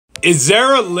Is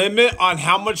there a limit on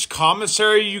how much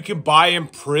commissary you can buy in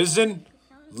prison?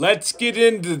 Let's get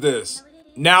into this.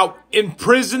 Now, in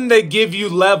prison, they give you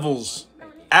levels,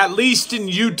 at least in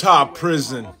Utah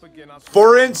prison.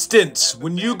 For instance,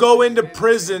 when you go into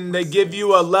prison, they give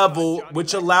you a level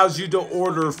which allows you to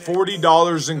order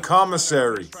 $40 in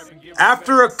commissary.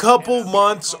 After a couple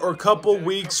months or couple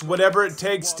weeks, whatever it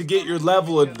takes to get your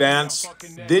level advanced,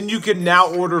 then you can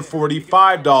now order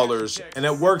 $45, and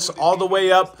it works all the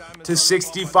way up to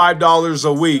 $65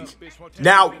 a week.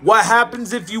 Now, what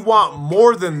happens if you want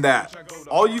more than that?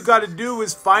 All you got to do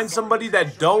is find somebody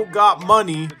that don't got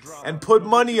money and put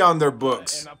money on their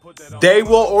books. They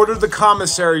will order the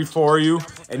commissary for you,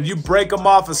 and you break them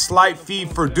off a slight fee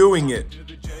for doing it.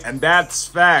 And that's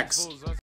facts.